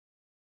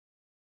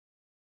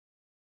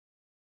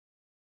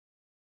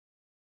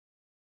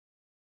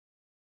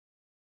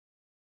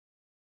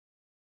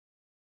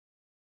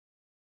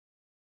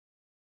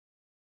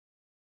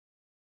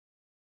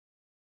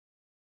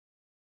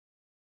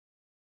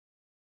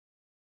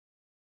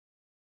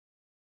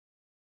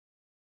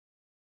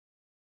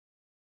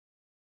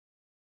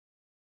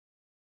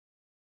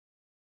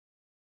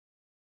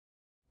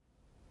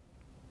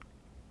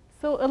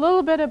So a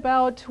little bit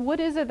about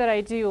what is it that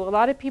I do. A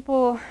lot of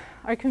people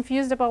are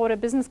confused about what a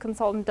business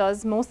consultant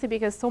does, mostly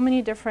because so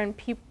many different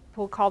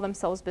people call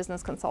themselves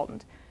business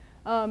consultant.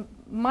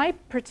 My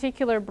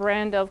particular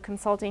brand of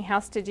consulting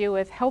has to do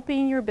with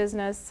helping your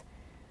business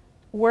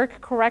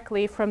work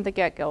correctly from the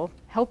get-go,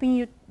 helping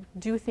you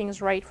do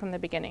things right from the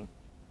beginning.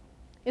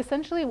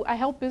 Essentially, I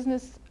help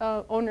business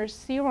owners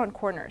see around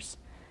corners.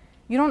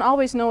 You don't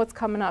always know what's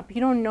coming up.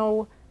 You don't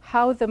know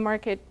how the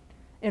market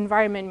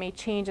environment may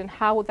change and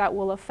how that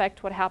will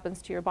affect what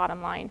happens to your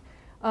bottom line.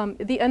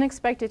 The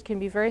unexpected can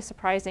be very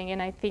surprising,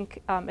 and I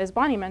think, as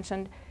Bonnie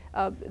mentioned,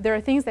 there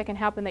are things that can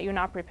happen that you're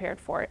not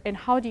prepared for, and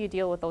how do you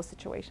deal with those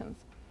situations?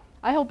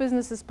 I help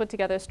businesses put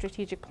together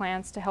strategic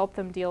plans to help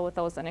them deal with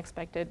those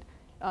unexpected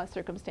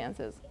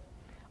circumstances.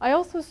 I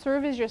also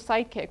serve as your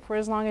sidekick for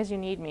as long as you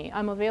need me.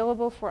 I'm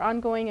available for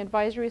ongoing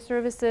advisory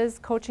services,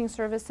 coaching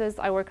services.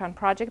 I work on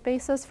project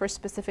basis for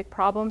specific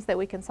problems that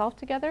we can solve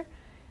together.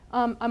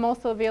 I'm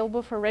also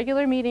available for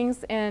regular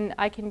meetings, and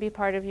I can be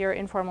part of your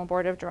informal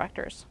board of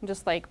directors,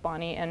 just like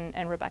Bonnie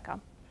and Rebecca.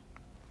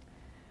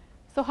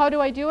 So how do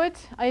I do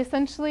it?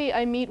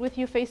 I meet with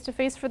you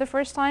face-to-face for the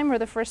first time, or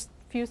the first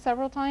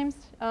several times.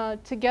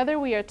 Together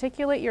we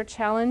articulate your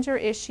challenge or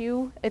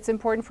issue. It's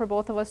important for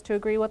both of us to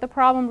agree what the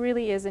problem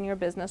really is in your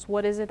business.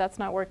 What is it that's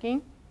not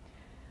working?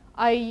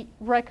 I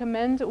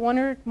recommend one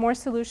or more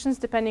solutions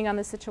depending on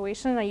the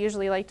situation. I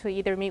usually like to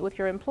either meet with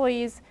your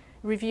employees,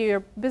 review your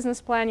business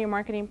plan, your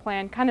marketing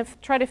plan, kind of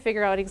try to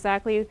figure out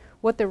exactly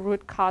what the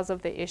root cause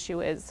of the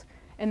issue is,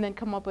 and then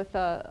come up with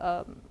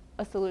a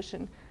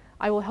solution.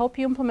 I will help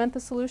you implement the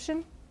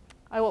solution.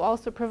 I will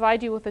also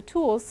provide you with the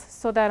tools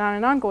so that on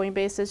an ongoing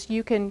basis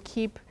you can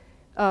keep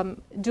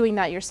doing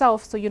that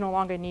yourself, so you no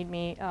longer need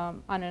me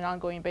on an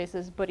ongoing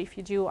basis, but if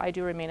you do, I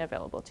do remain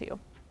available to you.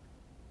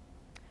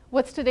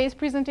 What's today's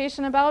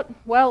presentation about?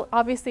 Well,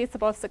 obviously it's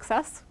about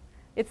success.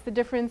 It's the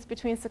difference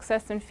between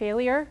success and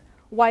failure.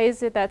 Why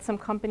is it that some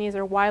companies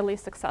are wildly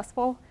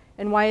successful,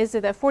 and why is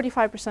it that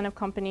 45% of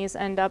companies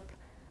end up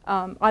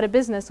out of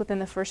business within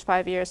the first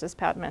 5 years, as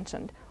Pat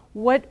mentioned?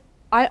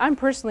 I'm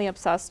personally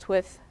obsessed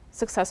with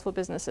successful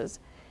businesses,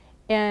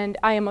 and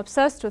I am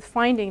obsessed with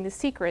finding the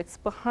secrets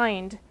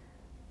behind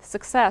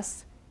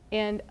success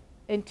and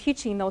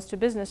teaching those to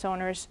business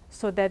owners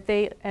so that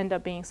they end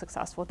up being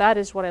successful. That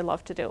is what I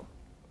love to do.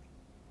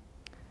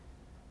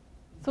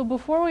 So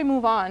before we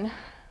move on,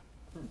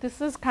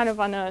 this is kind of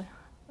on a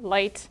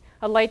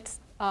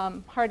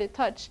light-hearted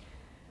touch.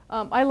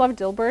 I love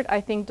Dilbert.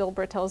 I think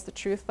Dilbert tells the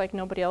truth like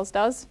nobody else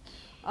does.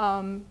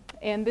 And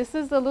this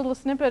is a little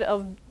snippet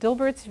of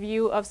Dilbert's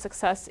view of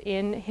success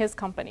in his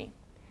company.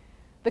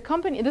 The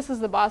company, this is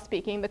the boss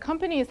speaking, the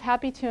company is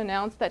happy to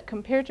announce that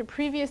compared to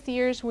previous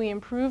years, we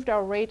improved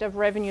our rate of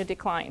revenue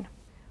decline.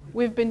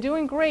 We've been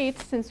doing great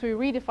since we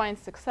redefined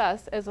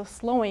success as a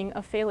slowing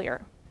of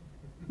failure.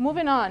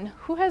 Moving on,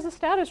 who has a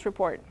status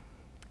report?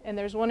 And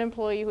there's one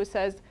employee who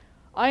says,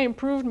 I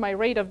improved my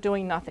rate of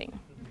doing nothing.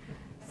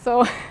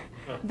 So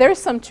there's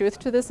some truth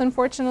to this,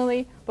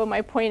 unfortunately, but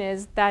my point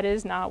is that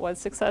is not what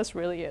success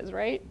really is,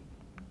 right?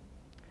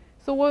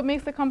 So what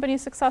makes the company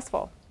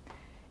successful?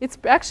 It's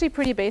actually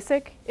pretty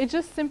basic. It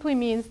just simply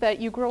means that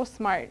you grow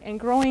smart, and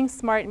growing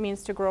smart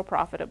means to grow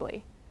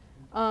profitably.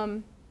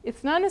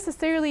 It's not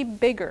necessarily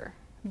bigger.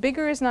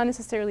 Bigger is not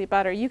necessarily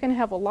better. You can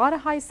have a lot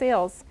of high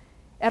sales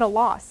at a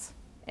loss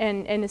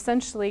and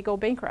essentially go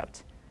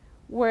bankrupt,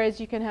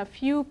 whereas you can have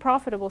few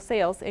profitable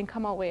sales and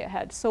come out way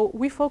ahead. So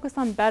we focus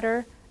on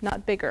better,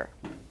 not bigger.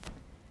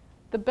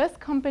 The best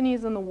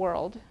companies in the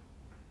world,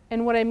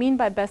 and what I mean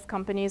by best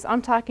companies,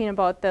 I'm talking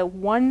about the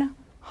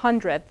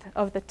 1/100th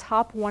of the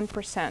top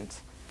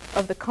 1%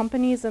 of the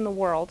companies in the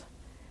world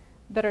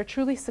that are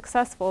truly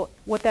successful.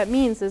 What that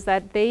means is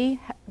that they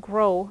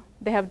grow,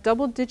 they have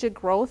double-digit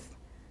growth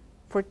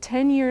for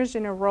 10 years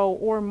in a row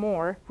or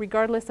more,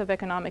 regardless of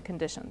economic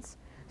conditions.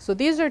 So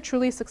these are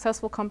truly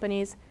successful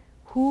companies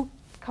who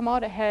come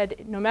out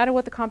ahead no matter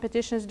what the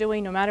competition is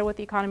doing, no matter what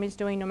the economy is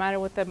doing, no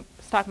matter what the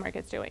stock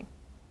market is doing.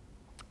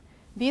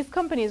 These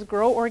companies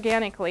grow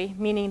organically,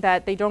 meaning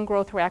that they don't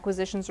grow through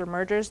acquisitions or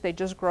mergers, they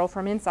just grow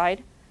from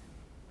inside,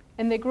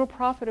 and they grow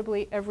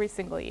profitably every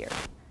single year.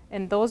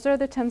 And those are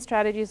the 10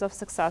 strategies of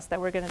success that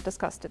we're going to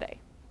discuss today.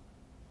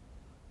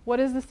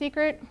 What is the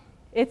secret?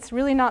 It's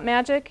really not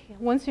magic.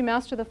 Once you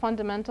master the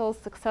fundamentals,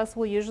 success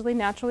will usually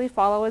naturally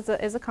follow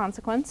as a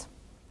consequence.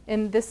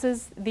 And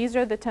these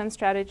are the 10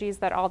 strategies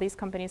that all these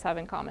companies have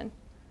in common.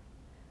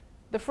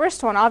 The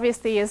first one,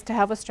 obviously, is to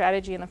have a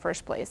strategy in the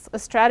first place. A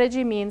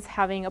strategy means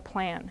having a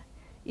plan.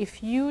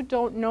 If you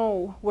don't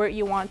know where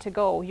you want to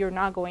go, you're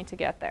not going to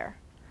get there.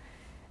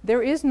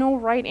 There is no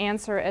right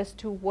answer as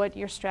to what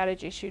your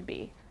strategy should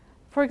be.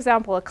 For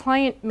example, a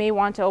client may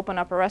want to open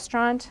up a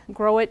restaurant,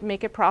 grow it,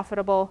 make it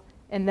profitable,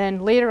 and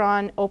then later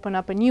on open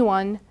up a new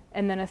one,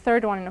 and then a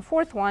third one and a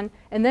fourth one,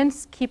 and then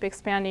keep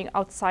expanding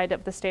outside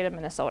of the state of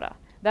Minnesota.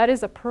 That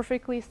is a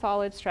perfectly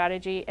solid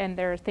strategy, and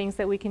there are things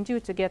that we can do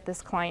to get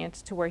this client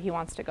to where he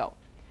wants to go.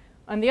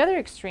 On the other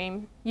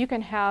extreme, you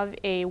can have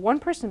a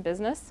one-person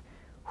business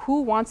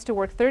who wants to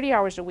work 30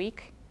 hours a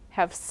week,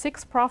 have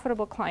 6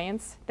 profitable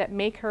clients that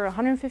make her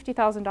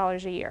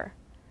 $150,000 a year,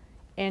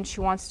 and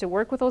she wants to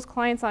work with those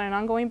clients on an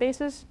ongoing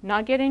basis,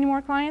 not get any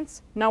more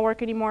clients, not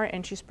work anymore,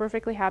 and she's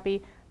perfectly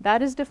happy,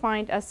 that is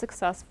defined as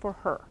success for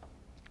her.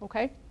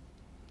 Okay?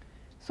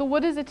 So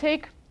what does it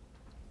take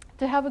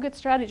to have a good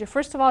strategy?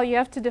 First of all, you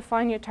have to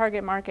define your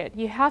target market.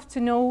 You have to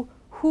know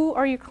who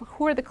are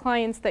the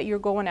clients that you're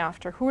going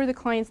after, who are the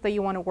clients that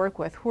you want to work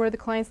with, who are the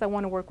clients that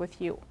want to work with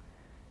you.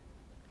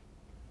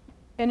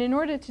 And in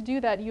order to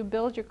do that, you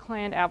build your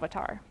client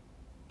avatar.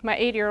 My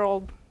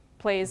 8-year-old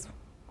plays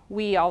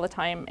Wii all the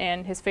time,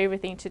 and his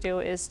favorite thing to do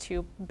is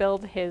to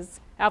build his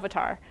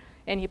avatar.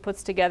 And he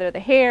puts together the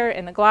hair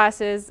and the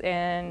glasses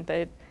and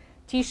the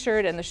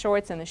t-shirt and the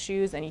shorts and the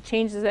shoes, and he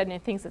changes it, and he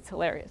thinks it's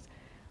hilarious.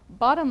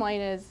 Bottom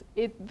line is,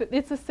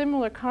 it's a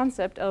similar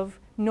concept of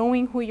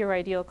knowing who your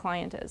ideal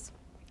client is.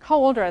 How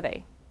old are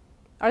they?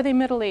 Are they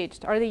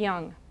middle-aged? Are they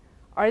young?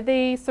 Are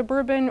they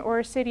suburban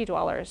or city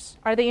dwellers?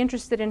 Are they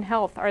interested in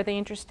health? Are they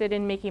interested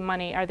in making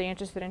money? Are they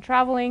interested in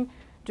traveling?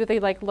 Do they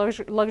like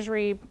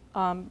luxury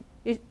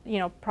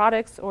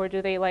products, or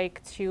do they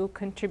like to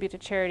contribute to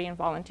charity and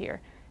volunteer?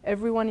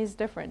 Everyone is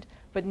different,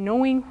 but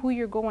knowing who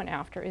you're going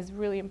after is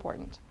really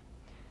important.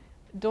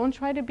 Don't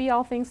try to be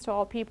all things to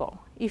all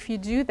people. If you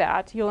do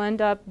that, you'll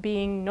end up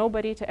being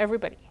nobody to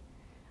everybody.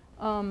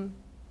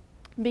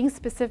 Being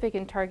specific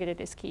and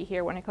targeted is key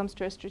here when it comes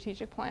to a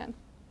strategic plan.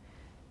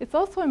 It's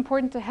also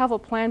important to have a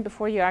plan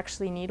before you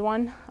actually need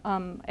one.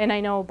 And I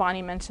know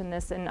Bonnie mentioned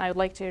this, and I would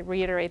like to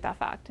reiterate that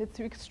fact.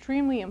 It's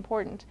extremely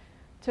important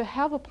to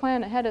have a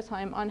plan ahead of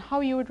time on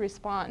how you would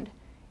respond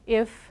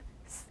if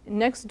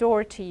next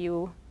door to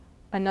you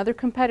another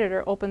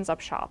competitor opens up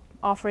shop,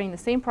 offering the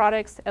same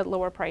products at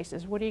lower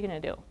prices. What are you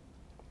going to do?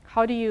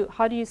 How do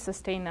you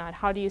sustain that?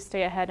 How do you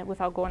stay ahead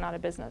without going out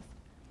of business?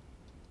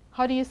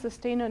 How do you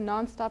sustain a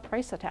nonstop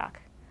price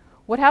attack?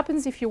 What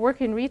happens if you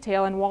work in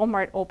retail and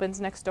Walmart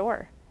opens next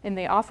door and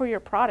they offer your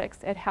products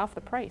at half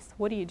the price?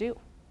 What do you do?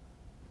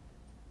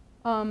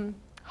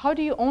 How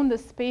do you own the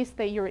space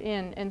that you're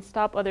in and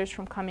stop others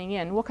from coming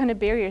in? What kind of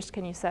barriers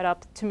can you set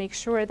up to make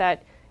sure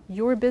that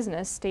your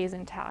business stays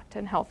intact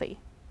and healthy?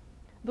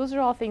 Those are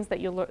all things that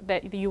you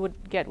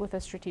would get with a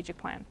strategic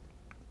plan.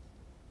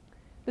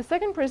 The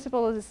second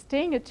principle is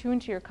staying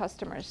attuned to your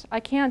customers. I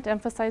can't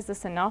emphasize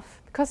this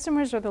enough.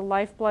 Customers are the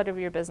lifeblood of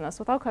your business.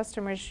 Without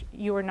customers,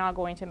 you are not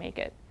going to make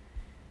it.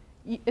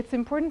 It's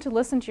important to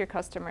listen to your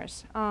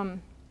customers.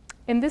 And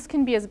this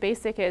can be as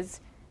basic as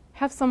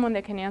have someone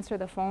that can answer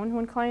the phone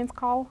when clients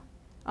call.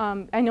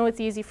 I know it's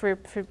easy for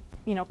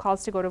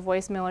calls to go to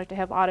voicemail or to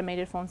have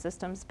automated phone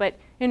systems, but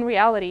in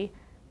reality,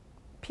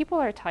 people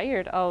are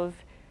tired of,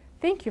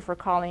 thank you for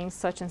calling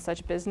such and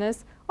such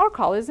business. Our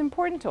call is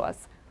important to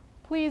us.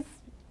 Please,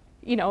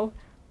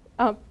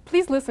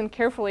 please listen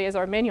carefully as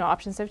our menu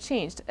options have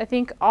changed. I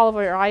think all of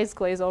our eyes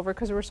glaze over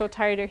because we're so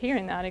tired of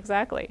hearing that,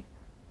 exactly.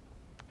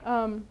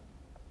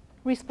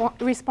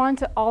 Respond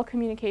to all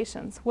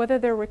communications, whether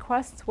they're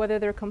requests, whether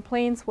they're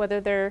complaints, whether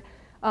they're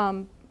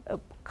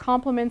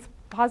compliments,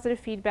 positive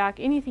feedback,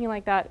 anything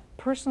like that.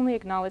 Personally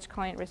acknowledge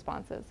client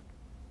responses.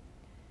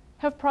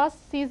 Have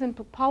processes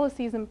and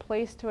policies in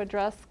place to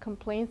address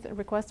complaints and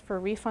requests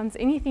for refunds,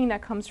 anything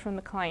that comes from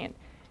the client.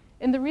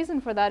 And the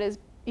reason for that is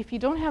if you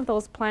don't have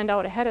those planned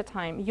out ahead of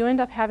time, you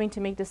end up having to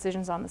make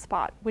decisions on the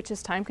spot, which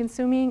is time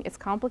consuming, it's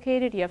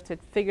complicated, you have to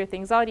figure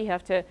things out, you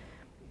have to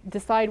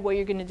decide what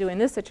you're going to do in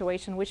this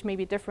situation, which may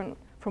be different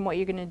from what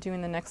you're going to do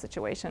in the next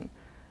situation.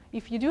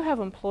 If you do have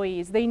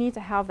employees, they need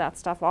to have that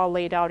stuff all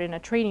laid out in a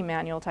training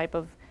manual type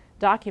of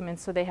document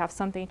so they have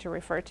something to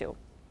refer to.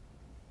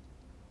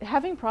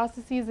 Having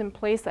processes in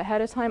place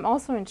ahead of time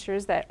also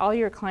ensures that all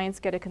your clients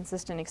get a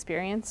consistent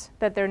experience,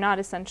 that they're not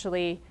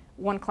essentially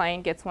one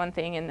client gets one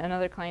thing and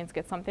another client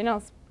gets something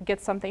else,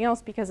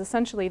 because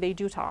essentially they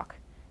do talk,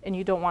 and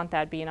you don't want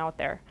that being out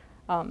there,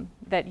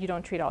 that you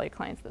don't treat all your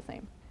clients the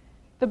same.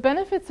 The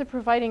benefits of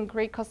providing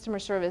great customer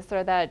service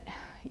are that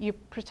you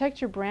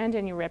protect your brand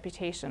and your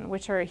reputation,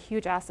 which are a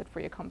huge asset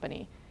for your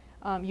company.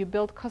 You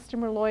build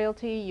customer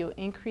loyalty, you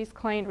increase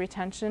client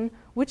retention,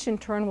 which in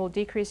turn will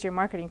decrease your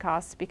marketing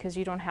costs because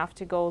you don't have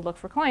to go look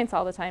for clients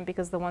all the time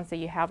because the ones that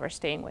you have are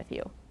staying with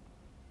you.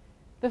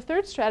 The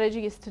third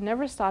strategy is to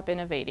never stop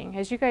innovating.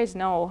 As you guys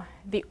know,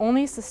 the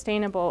only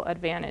sustainable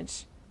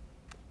advantage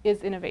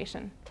is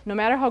innovation. No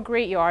matter how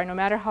great you are, no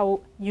matter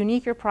how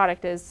unique your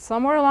product is,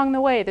 somewhere along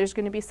the way there's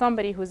going to be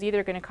somebody who's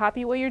either going to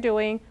copy what you're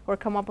doing or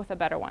come up with a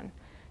better one.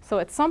 So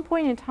at some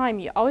point in time,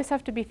 you always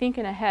have to be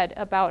thinking ahead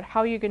about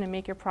how you're going to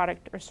make your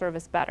product or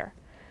service better.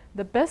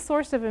 The best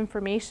source of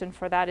information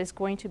for that is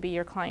going to be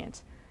your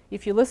client.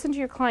 If you listen to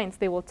your clients,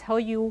 they will tell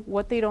you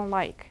what they don't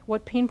like,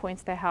 what pain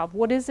points they have,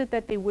 what is it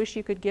that they wish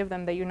you could give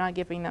them that you're not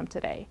giving them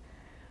today.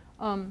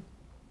 So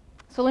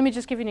let me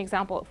just give you an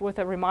example with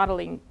a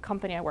remodeling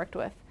company I worked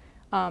with.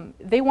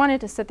 They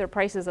wanted to set their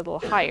prices a little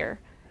higher,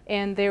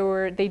 and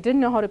they didn't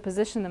know how to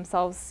position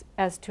themselves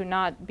as to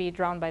not be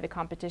drowned by the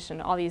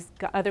competition. All these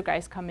other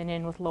guys coming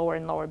in with lower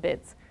and lower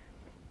bids.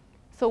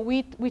 So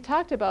we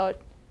talked about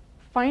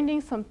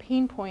finding some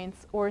pain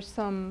points or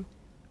some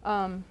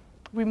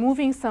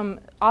removing some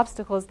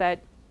obstacles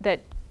that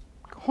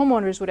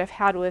homeowners would have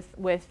had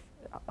with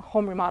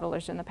home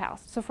remodelers in the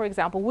past. So for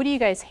example, what do you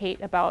guys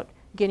hate about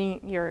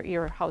getting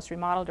your house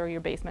remodeled or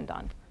your basement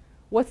done?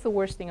 What's the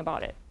worst thing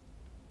about it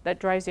that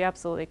drives you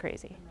absolutely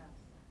crazy?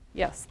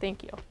 Yes,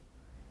 thank you.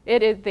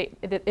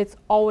 It's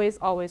always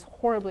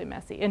horribly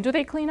messy. And do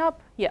they clean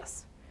up?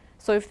 Yes.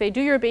 So if they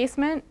do your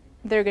basement,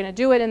 they're going to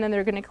do it and then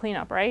they're going to clean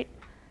up, right?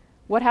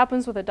 What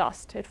happens with the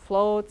dust? It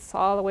floats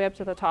all the way up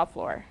to the top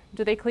floor.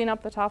 Do they clean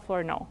up the top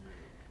floor? No.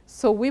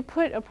 So we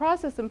put a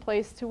process in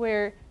place to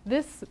where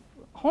this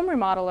home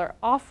remodeler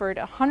offered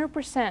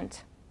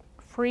 100%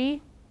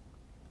 free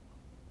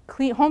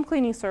home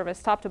cleaning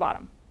service top to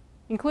bottom,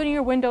 including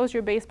your windows,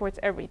 your baseboards,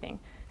 everything.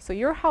 So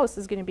your house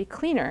is going to be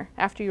cleaner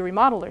after your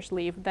remodelers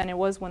leave than it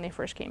was when they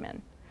first came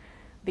in.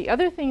 The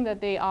other thing that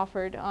they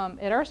offered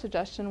at our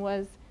suggestion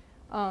was,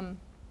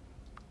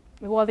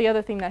 well, the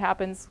other thing that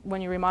happens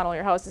when you remodel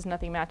your house is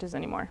nothing matches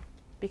anymore,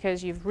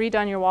 because you've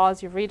redone your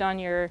walls, you've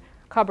redone your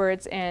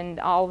cupboards, and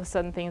all of a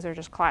sudden things are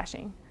just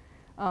clashing.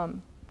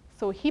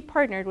 So he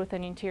partnered with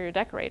an interior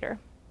decorator,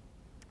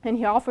 and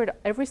he offered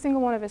every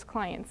single one of his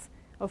clients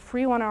a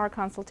free 1-hour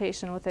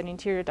consultation with an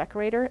interior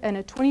decorator and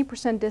a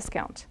 20%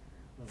 discount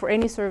for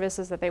any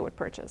services that they would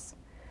purchase.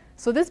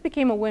 So this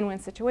became a win-win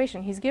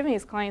situation. He's giving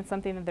his clients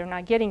something that they're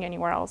not getting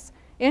anywhere else,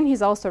 and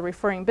he's also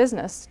referring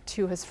business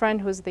to his friend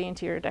who's the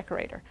interior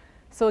decorator.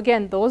 So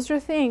again, those are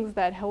things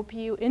that help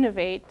you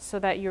innovate so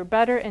that you're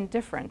better and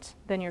different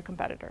than your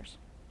competitors.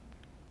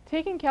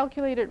 Taking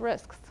calculated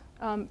risks.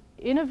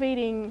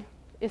 Innovating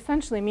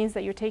essentially means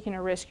that you're taking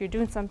a risk. You're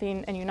doing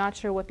something and you're not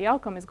sure what the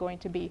outcome is going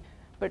to be.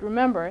 But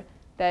remember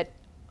that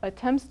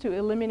attempts to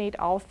eliminate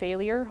all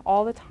failure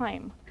all the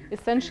time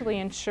essentially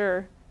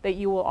ensure that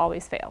you will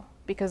always fail,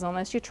 because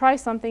unless you try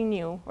something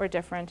new or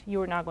different,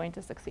 you are not going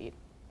to succeed.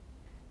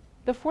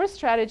 The fourth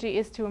strategy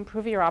is to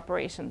improve your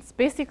operations.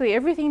 Basically,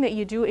 everything that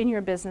you do in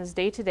your business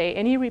day to day,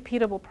 any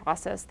repeatable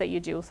process that you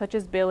do, such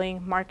as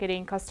billing,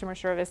 marketing, customer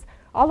service,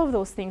 all of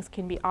those things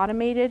can be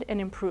automated and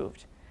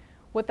improved.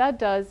 What that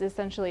does,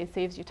 essentially, it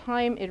saves you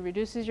time, it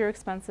reduces your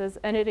expenses,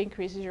 and it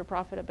increases your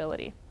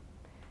profitability.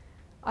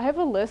 I have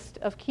a list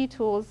of key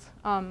tools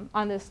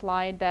on this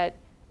slide that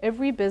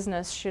every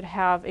business should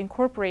have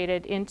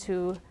incorporated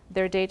into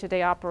their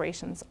day-to-day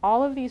operations.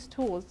 All of these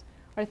tools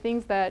are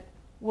things that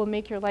will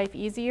make your life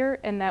easier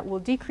and that will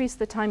decrease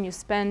the time you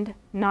spend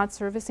not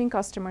servicing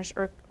customers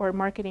or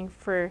marketing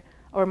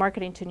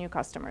to new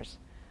customers.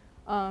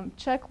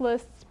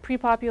 Checklists,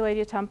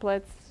 pre-populated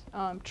templates,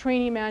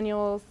 training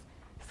manuals.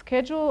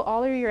 Schedule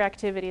all of your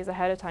activities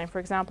ahead of time. For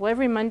example,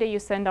 every Monday you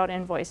send out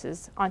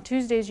invoices. On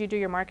Tuesdays you do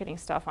your marketing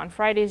stuff. On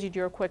Fridays you do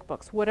your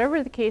QuickBooks.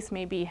 Whatever the case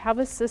may be, have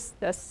a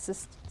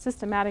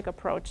systematic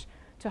approach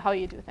to how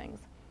you do things.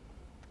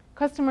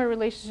 Customer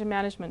relationship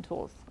management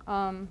tools.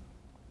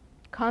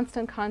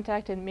 Constant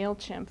Contact and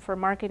MailChimp for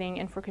marketing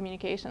and for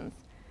communications.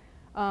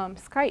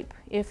 Skype,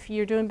 if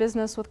you're doing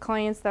business with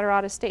clients that are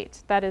out of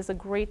state, that is a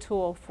great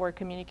tool for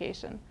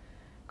communication.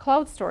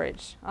 Cloud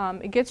storage,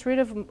 it gets rid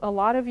of a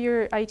lot of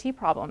your IT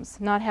problems,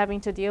 not having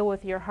to deal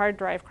with your hard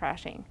drive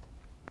crashing.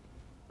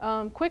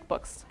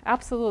 QuickBooks,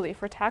 absolutely.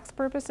 For tax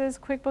purposes,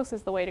 QuickBooks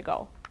is the way to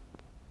go.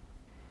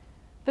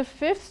 The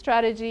fifth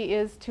strategy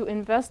is to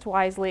invest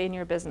wisely in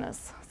your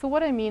business. So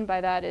what I mean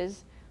by that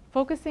is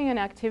focusing on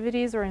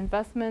activities or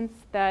investments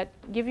that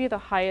give you the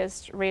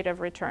highest rate of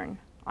return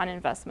on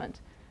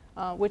investment,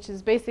 which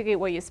is basically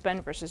what you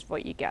spend versus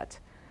what you get.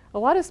 A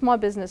lot of small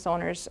business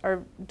owners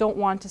don't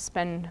want to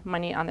spend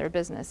money on their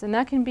business, and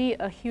that can be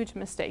a huge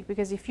mistake,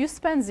 because if you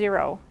spend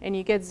 $0 and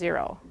you get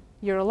 $0,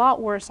 you're a lot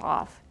worse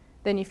off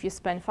than if you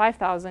spend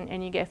 $5,000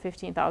 and you get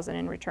 $15,000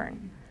 in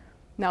return.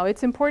 Now,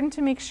 it's important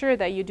to make sure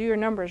that you do your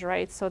numbers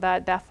right so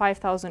that that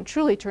 $5,000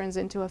 truly turns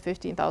into a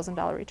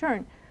 $15,000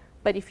 return.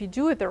 But if you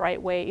do it the right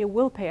way, it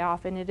will pay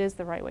off, and it is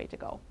the right way to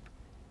go.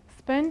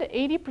 Spend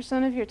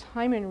 80% of your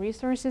time and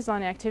resources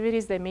on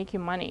activities that make you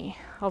money.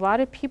 A lot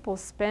of people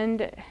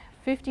spend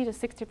 50 to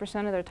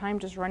 60% of their time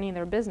just running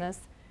their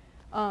business,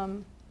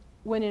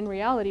 when in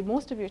reality,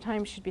 most of your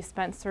time should be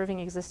spent serving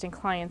existing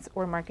clients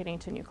or marketing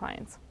to new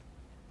clients.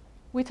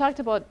 We talked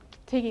about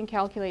taking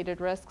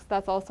calculated risks.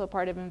 That's also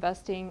part of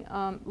investing.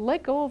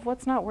 Let go of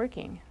what's not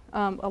working.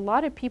 A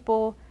lot of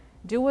people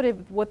do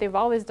what they've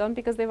always done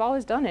because they've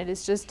always done it.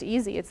 It's just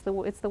easy. It's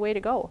the way to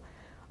go.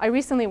 I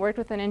recently worked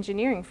with an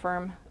engineering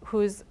firm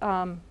whose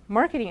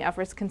marketing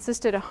efforts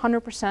consisted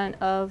 100%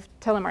 of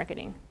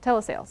telemarketing,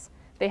 telesales.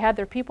 They had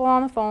their people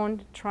on the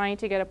phone trying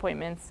to get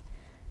appointments,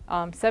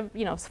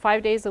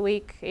 5 days a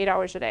week, 8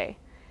 hours a day.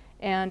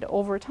 And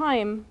over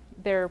time,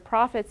 their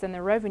profits and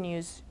their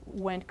revenues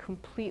went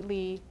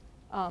completely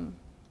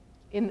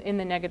in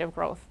the negative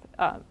growth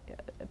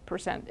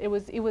percent. It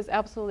was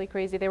absolutely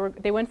crazy.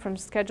 They went from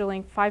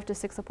scheduling 5 to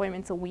 6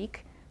 appointments a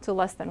week to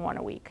less than 1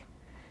 a week.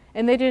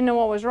 And they didn't know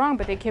what was wrong,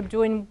 but they kept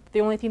doing the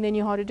only thing they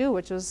knew how to do,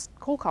 which was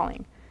cold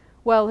calling.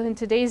 Well, in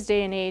today's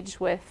day and age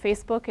with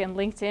Facebook and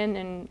LinkedIn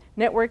and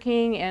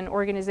networking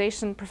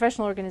and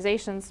professional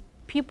organizations,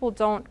 people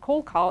don't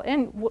cold call.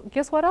 And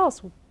guess what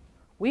else?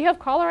 We have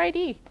caller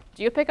ID.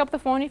 Do you pick up the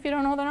phone if you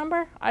don't know the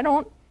number? I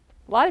don't.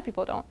 A lot of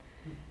people don't.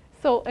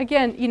 So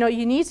again,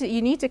 you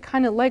need to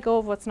kind of let go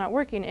of what's not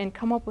working and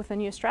come up with a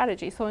new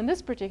strategy. So in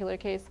this particular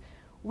case,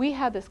 we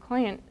had this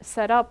client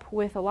set up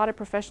with a lot of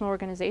professional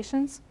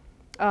organizations.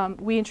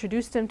 We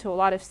introduced them to a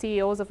lot of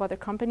CEOs of other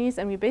companies,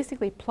 and we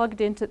basically plugged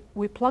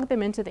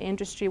them into the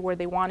industry where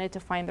they wanted to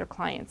find their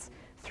clients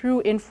through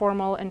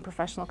informal and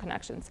professional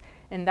connections.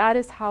 And that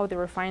is how they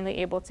were finally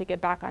able to get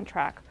back on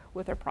track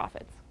with their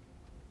profits.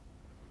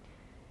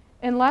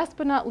 And last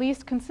but not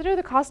least, consider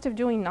the cost of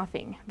doing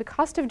nothing. The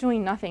cost of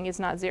doing nothing is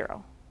not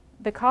zero.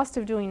 The cost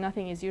of doing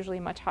nothing is usually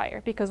much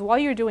higher, because while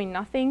you're doing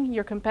nothing,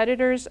 your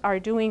competitors are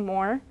doing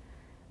more.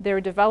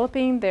 They're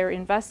developing, they're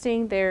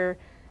investing, they're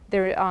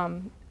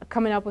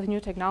coming up with new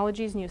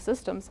technologies, new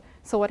systems.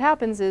 So what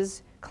happens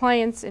is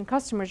clients and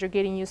customers are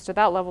getting used to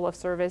that level of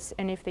service,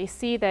 and if they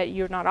see that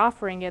you're not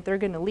offering it, they're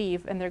going to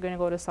leave and they're going to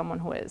go to someone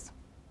who is.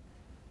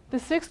 The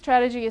sixth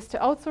strategy is to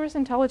outsource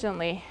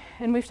intelligently.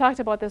 And we've talked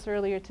about this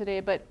earlier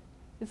today, but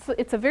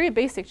it's a very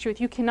basic truth.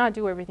 You cannot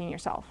do everything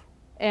yourself.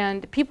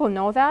 And people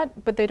know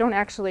that, but they don't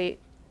actually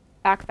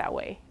act that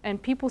way.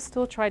 And people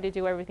still try to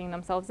do everything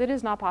themselves. It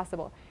is not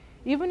possible.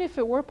 Even if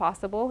it were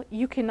possible,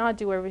 you cannot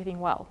do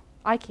everything well.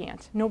 I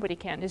can't. Nobody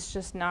can. It's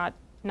just not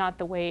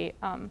the way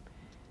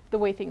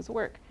things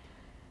work.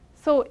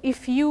 So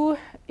if you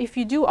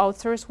do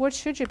outsource, what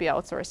should you be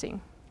outsourcing?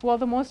 Well,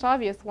 the most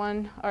obvious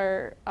one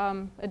are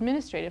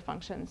administrative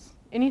functions.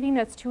 Anything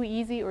that's too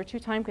easy or too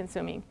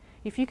time-consuming.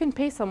 If you can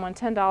pay someone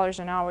 $10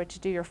 an hour to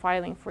do your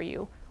filing for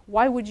you,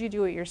 why would you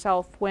do it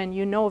yourself when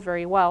you know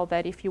very well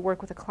that if you work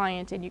with a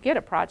client and you get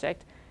a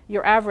project,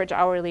 your average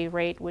hourly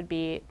rate would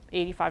be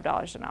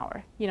 $85 an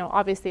hour?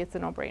 Obviously it's a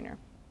no-brainer.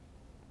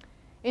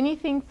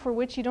 Anything for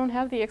which you don't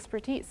have the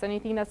expertise,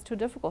 anything that's too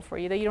difficult for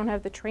you, that you don't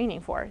have the training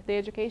for, the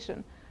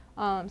education.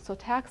 So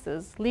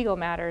taxes, legal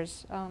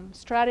matters,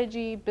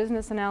 strategy,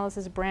 business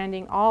analysis,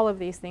 branding, all of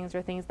these things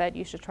are things that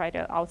you should try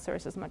to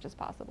outsource as much as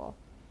possible.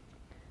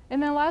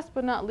 And then last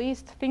but not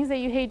least, things that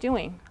you hate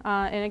doing.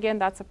 And again,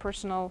 that's a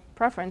personal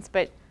preference,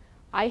 but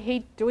I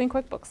hate doing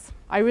QuickBooks.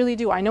 I really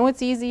do. I know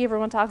it's easy.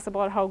 Everyone talks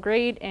about how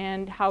great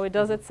and how it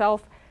does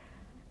itself.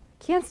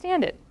 Can't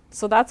stand it.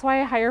 So that's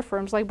why I hire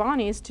firms like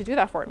Bonnie's to do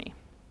that for me.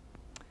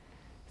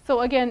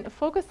 So again,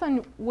 focus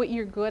on what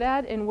you're good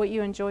at and what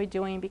you enjoy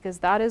doing, because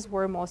that is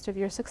where most of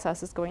your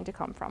success is going to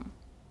come from.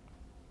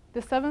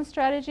 The seventh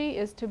strategy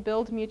is to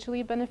build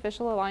mutually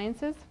beneficial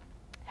alliances.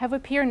 Have a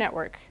peer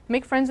network.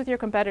 Make friends with your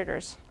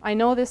competitors. I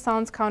know this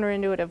sounds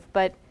counterintuitive,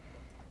 but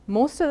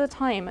most of the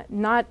time,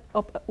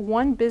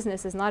 one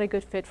business is not a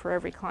good fit for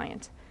every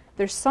client.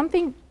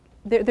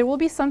 There will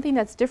be something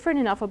that's different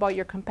enough about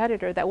your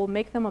competitor that will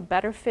make them a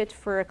better fit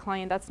for a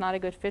client that's not a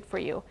good fit for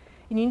you.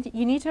 You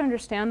need to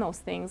understand those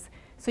things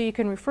so you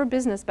can refer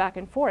business back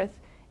and forth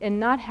and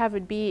not have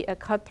it be a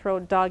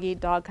cutthroat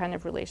dog-eat-dog kind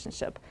of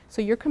relationship.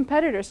 So your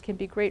competitors can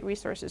be great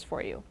resources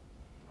for you.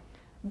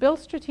 Build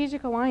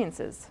strategic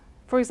alliances.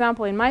 For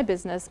example, in my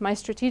business, my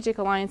strategic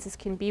alliances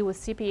can be with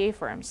CPA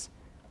firms,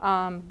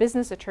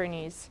 business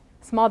attorneys,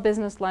 small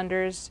business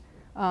lenders,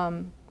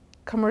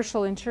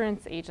 commercial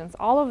insurance agents.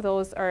 All of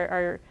those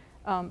are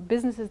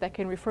businesses that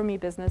can refer me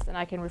business, and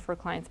I can refer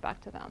clients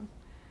back to them.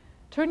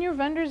 Turn your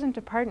vendors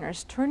into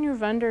partners. Treat your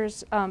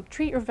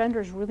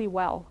vendors really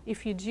well.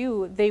 If you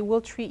do, they will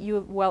treat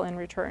you well in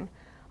return.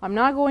 I'm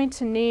not going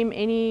to name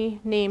any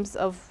names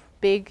of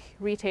big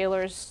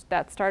retailers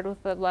that start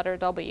with the letter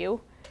W,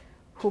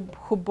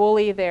 who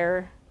bully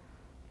their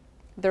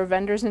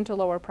vendors into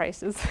lower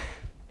prices.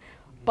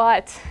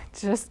 But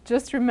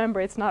just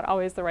remember, it's not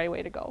always the right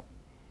way to go.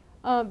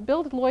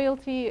 Build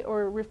loyalty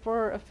or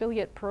refer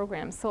affiliate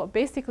programs. So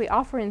basically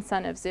offer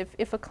incentives.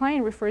 If a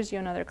client refers you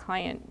another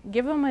client,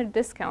 give them a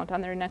discount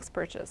on their next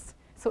purchase.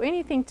 So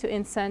anything to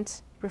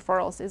incent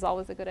referrals is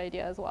always a good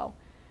idea as well.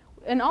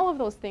 And all of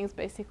those things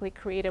basically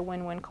create a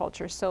win-win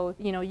culture. So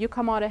you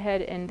come out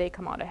ahead and they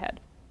come out ahead.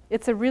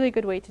 It's a really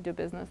good way to do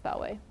business that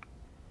way.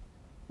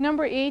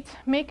 Number 8,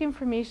 make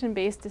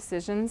information-based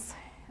decisions.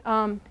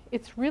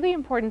 It's really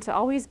important to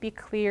always be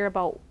clear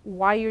about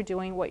why you're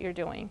doing what you're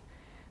doing.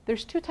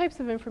 There's 2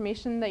 types of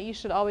information that you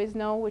should always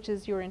know, which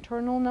is your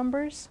internal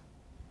numbers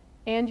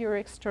and your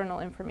external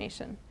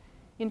information.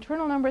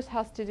 Internal numbers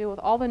has to do with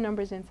all the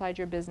numbers inside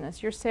your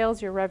business, your sales,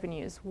 your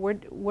revenues.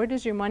 Where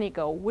does your money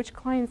go? Which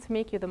clients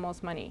make you the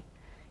most money?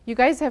 You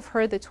guys have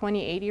heard the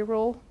 20-80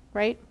 rule,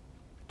 right?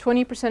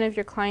 20% of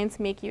your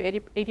clients make you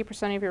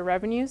 80% of your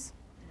revenues,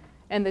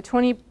 and the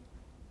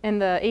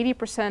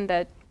 80%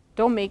 that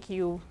don't make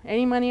you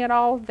any money at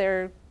all,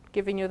 they're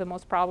giving you the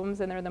most problems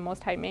and they're the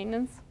most high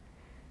maintenance.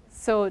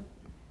 So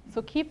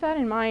keep that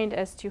in mind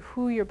as to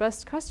who your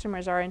best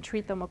customers are and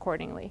treat them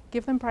accordingly.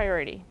 Give them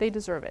priority. They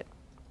deserve it.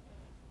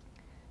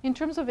 In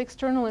terms of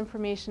external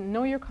information,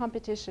 know your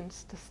competition.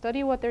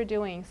 Study what they're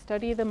doing.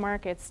 Study the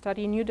market.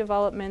 Study new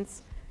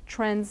developments,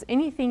 trends,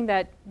 anything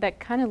that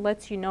kind of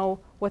lets you know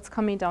what's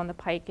coming down the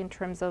pike in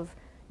terms of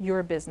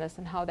your business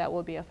and how that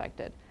will be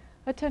affected.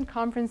 Attend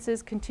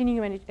conferences,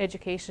 continuing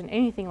education,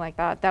 anything like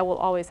that. That will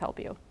always help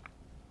you.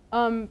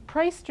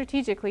 Price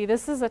strategically,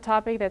 this is a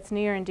topic that's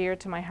near and dear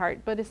to my heart,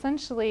 but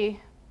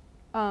essentially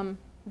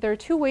there are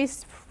two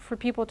ways for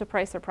people to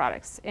price their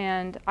products,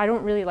 and I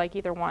don't really like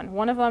either one.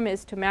 One of them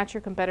is to match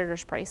your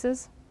competitors'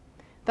 prices.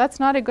 That's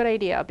not a good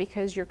idea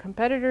because your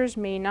competitors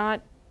may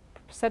not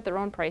set their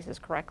own prices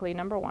correctly,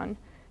 number one.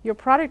 Your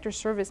product or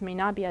service may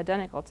not be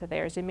identical to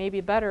theirs. It may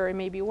be better, it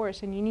may be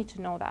worse, and you need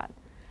to know that.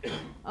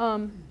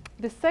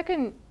 The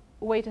second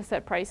way to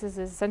set prices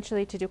is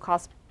essentially to do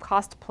cost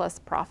plus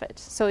profit.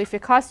 So if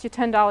it costs you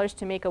 $10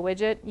 to make a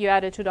widget, you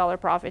add a $2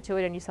 profit to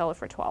it and you sell it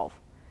for $12.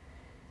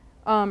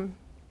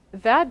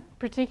 That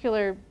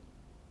particular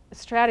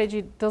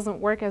strategy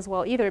doesn't work as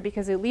well either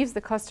because it leaves the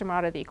customer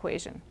out of the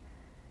equation.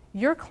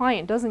 Your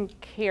client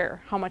doesn't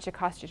care how much it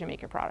costs you to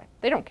make your product.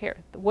 They don't care.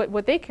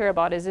 What they care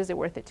about is it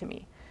worth it to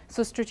me?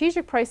 So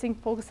strategic pricing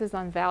focuses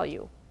on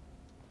value.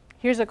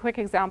 Here's a quick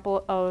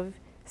example of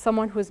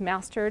someone who's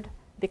mastered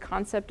the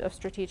concept of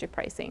strategic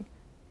pricing.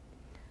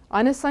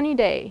 On a sunny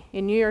day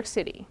in New York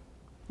City,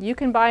 you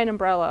can buy an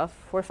umbrella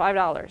for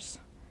 $5.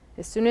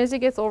 As soon as it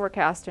gets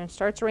overcast and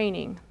starts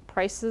raining,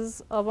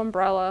 prices of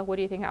umbrella, what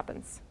do you think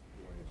happens?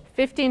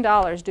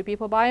 $15. Do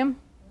people buy them?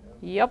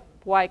 Yep.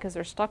 Why? Because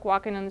they're stuck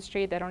walking on the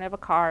street, they don't have a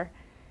car.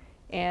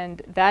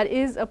 And that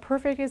is a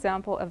perfect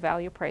example of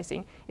value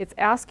pricing. It's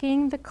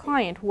asking the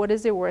client, what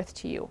is it worth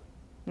to you?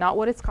 Not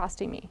what it's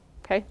costing me.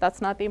 Okay?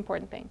 That's not the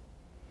important thing.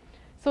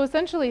 So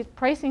essentially,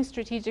 pricing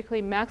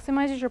strategically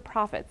maximizes your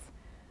profits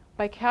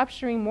by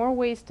capturing more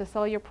ways to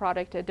sell your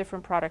product at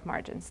different product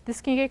margins. This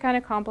can get kind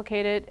of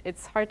complicated.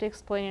 It's hard to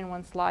explain in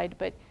one slide,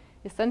 but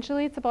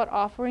essentially it's about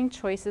offering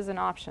choices and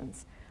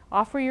options.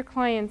 Offer your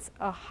clients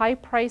a high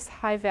price,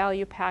 high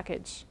value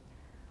package.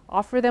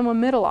 Offer them a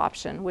middle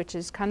option, which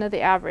is kind of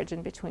the average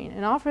in between,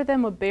 and offer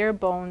them a bare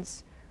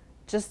bones,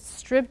 just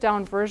stripped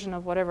down version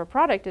of whatever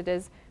product it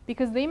is,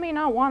 because they may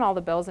not want all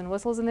the bells and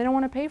whistles and they don't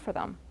want to pay for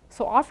them.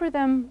 So offer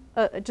them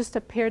just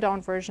a pared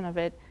down version of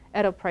it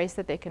at a price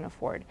that they can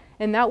afford.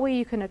 And that way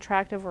you can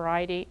attract a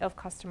variety of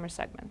customer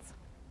segments.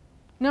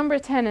 Number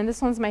 10, and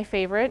this one's my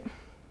favorite,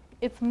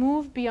 it's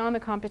move beyond the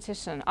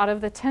competition. Out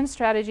of the 10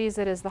 strategies,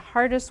 it is the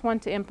hardest one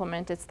to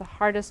implement. It's the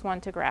hardest one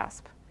to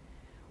grasp.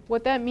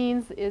 What that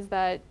means is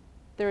that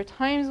there are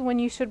times when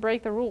you should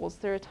break the rules.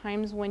 There are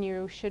times when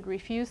you should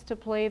refuse to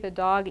play the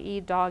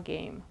dog-eat-dog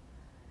game.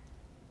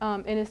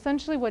 And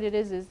essentially what it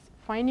is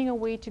finding a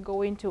way to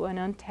go into an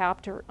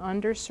untapped or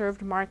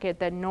underserved market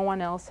that no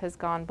one else has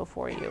gone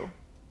before you.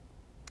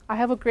 I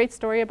have a great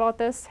story about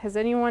this. Has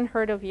anyone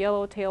heard of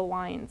yellowtail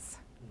wines?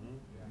 Mm-hmm.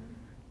 Yeah.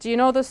 Do you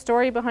know the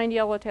story behind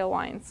yellowtail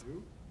wines? Mm-hmm.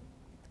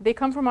 They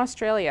come from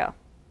Australia.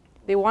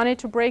 They wanted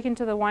to break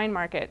into the wine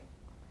market,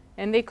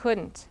 and they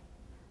couldn't,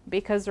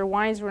 because their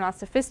wines were not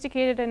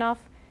sophisticated enough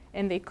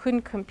and they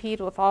couldn't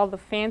compete with all the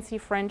fancy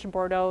French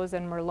Bordeaux's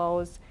and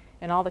Merlots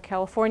and all the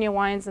California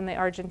wines and the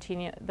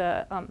Argentinian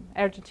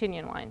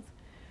wines.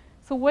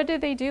 So what did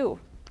they do?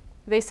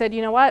 They said,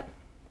 you know what?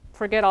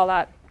 Forget all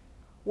that.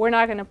 We're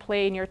not going to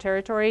play in your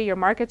territory. Your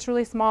market's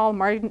really small.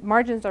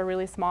 Margins are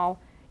really small.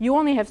 You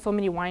only have so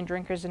many wine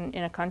drinkers in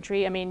a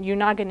country. I mean, you're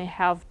not going to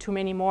have too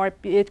many more.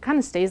 It kind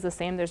of stays the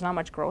same. There's not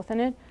much growth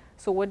in it.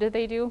 So what did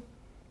they do?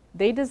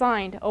 They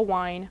designed a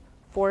wine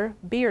for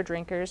beer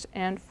drinkers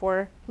and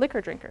for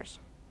liquor drinkers.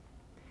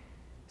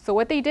 So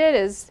what they did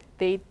is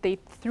they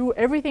threw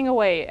everything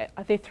away.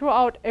 They threw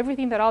out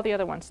everything that all the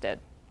other ones did,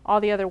 all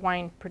the other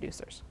wine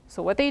producers.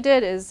 So what they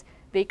did is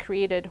they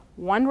created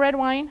one red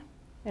wine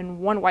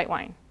and one white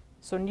wine.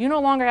 So you no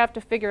longer have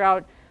to figure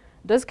out,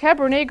 does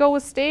Cabernet go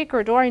with steak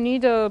or do I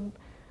need a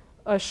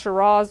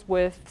Shiraz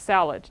with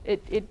salad?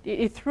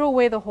 It threw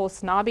away the whole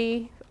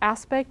snobby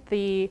aspect,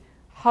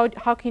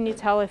 how can you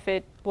tell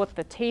what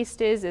the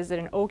taste is? Is it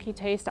an oaky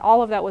taste?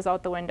 All of that was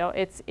out the window.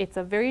 It's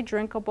a very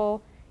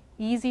drinkable,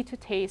 easy to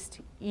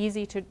taste,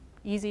 easy on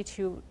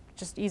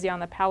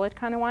the palate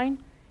kind of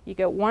wine. You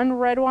get one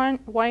red wine,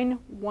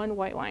 one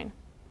white wine.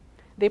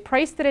 They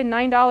priced it at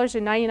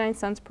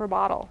 $9.99 per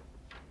bottle.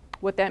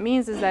 What that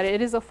means is that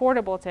it is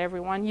affordable to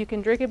everyone. You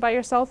can drink it by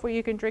yourself or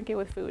you can drink it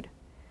with food.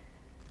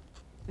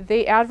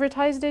 They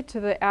advertised it to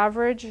the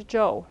average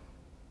Joe.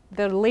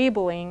 The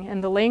labeling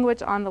and the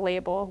language on the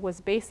label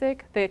was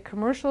basic. The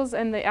commercials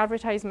and the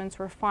advertisements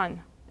were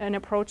fun and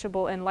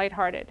approachable and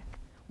lighthearted.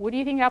 What do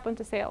you think happened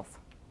to sales?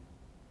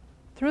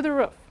 Through the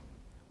roof.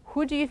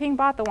 Who do you think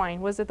bought the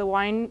wine? Was it the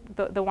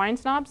wine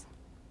snobs?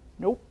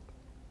 Nope.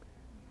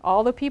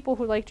 All the people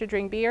who like to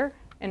drink beer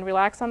and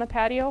relax on the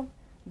patio,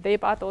 they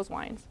bought those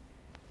wines.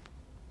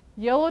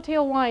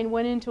 Yellowtail wine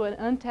went into an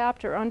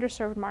untapped or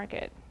underserved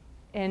market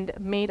and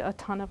made a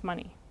ton of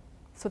money.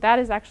 So that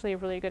is actually a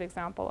really good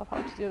example of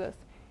how to do this.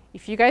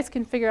 If you guys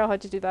can figure out how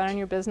to do that in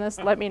your business,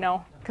 let me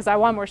know, because I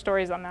want more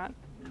stories on that.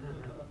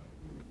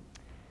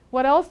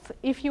 What else?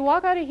 If you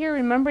walk out of here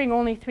remembering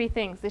only 3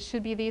 things, it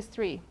should be these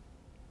 3.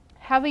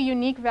 Have a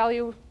unique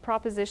value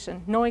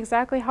proposition. Know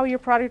exactly how your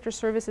product or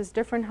service is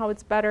different, how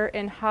it's better,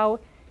 and how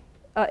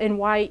and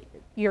why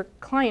your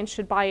client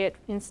should buy it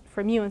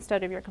from you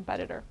instead of your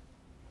competitor.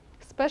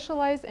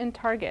 Specialize and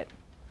target.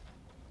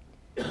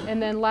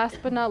 And then last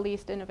but not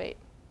least, innovate.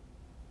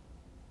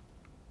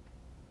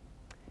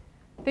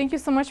 Thank you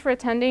so much for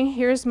attending.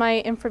 Here's my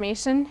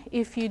information.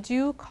 If you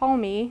do call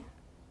me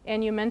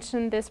and you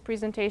mention this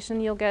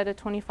presentation, you'll get a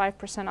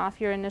 25% off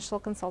your initial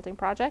consulting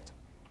project.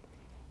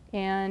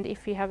 And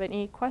if you have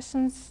any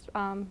questions,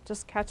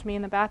 just catch me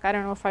in the back. I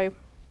don't know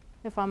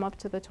if I'm up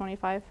to the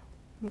 25.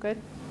 I'm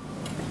good.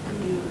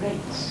 Do you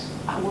rate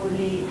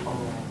hourly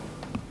or?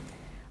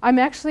 I'm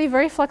actually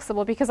very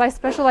flexible because I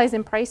specialize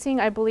in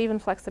pricing. I believe in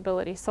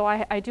flexibility. So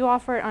I do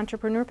offer an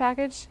entrepreneur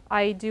package.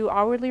 I do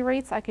hourly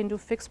rates. I can do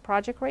fixed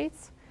project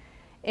rates.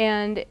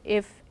 And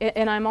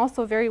I'm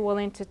also very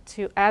willing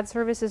to add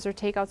services or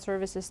take out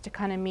services to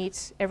kind of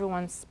meet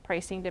everyone's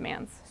pricing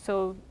demands.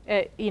 So,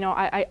 you know,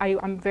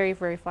 I'm very,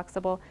 very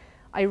flexible.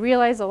 I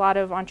realize a lot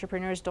of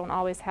entrepreneurs don't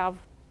always have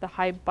the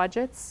high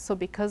budgets. So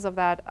because of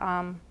that,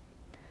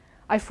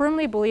 I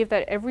firmly believe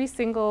that every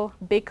single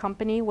big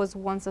company was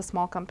once a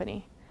small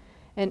company.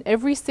 And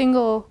every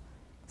single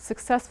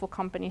successful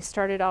company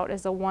started out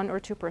as a 1 or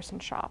 2 person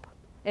shop.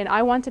 And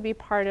I want to be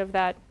part of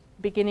that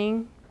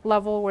beginning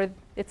level where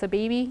it's a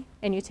baby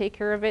and you take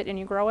care of it and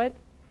you grow it.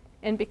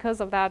 And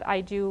because of that,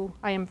 I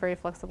am very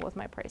flexible with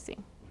my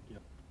pricing.